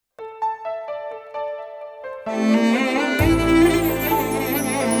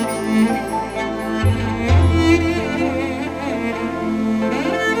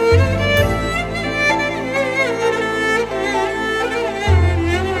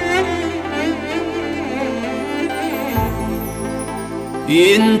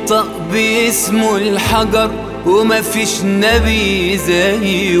ينطق باسمه الحجر ومفيش نبي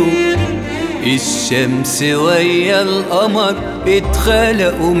زيه، الشمس ويا القمر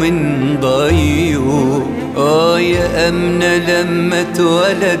اتخلقوا من ضيه. يا أمنة لما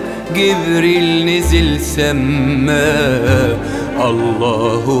اتولد جبريل نزل سما،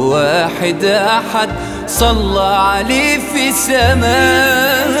 الله واحد أحد صلى عليه في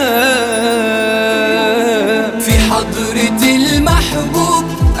سماء. في حضرة المحبوب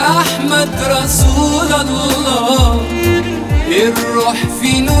أحمد رسول الله، الروح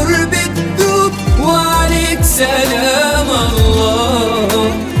في نور بتدوب وعليك سلام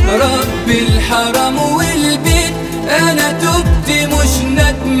الله. رب الحرم والبيت أنا تبت مش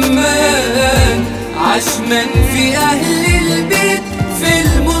ندمان، عشمان في أهل البيت في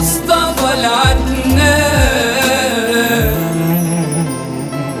المصطفى العدنان.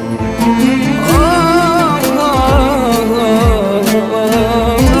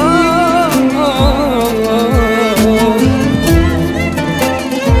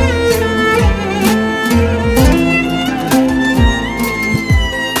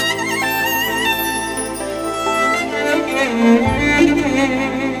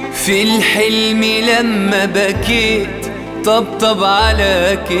 في الحلم لما بكيت طبطب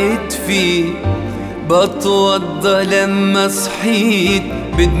على كتفي، بتوضى لما صحيت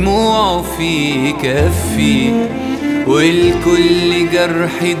بدموعه في كفي. والكل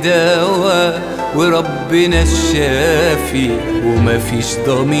جرح دواء وربنا الشافي، ومفيش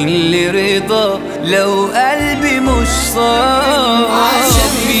ضمين لرضا لو قلبي مش صافي.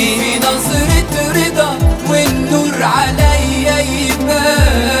 عشان في نظرة رضا والنور عليا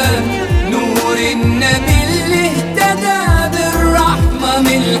يبان، نور النبي اللي اهتدى بالرحمة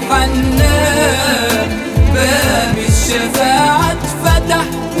من الحنان. باب الشفاعة اتفتح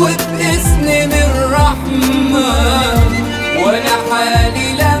وبإذن من الرحمن، وانا حالي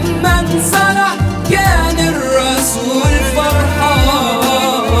لما انصلح كان الرسول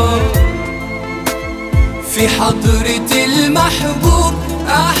فرحان. في حضرة المحبوب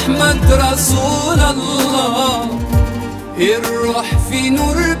أحمد رسول الله، الروح في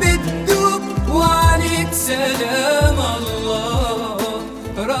نور بتدوب وعليك سلام الله.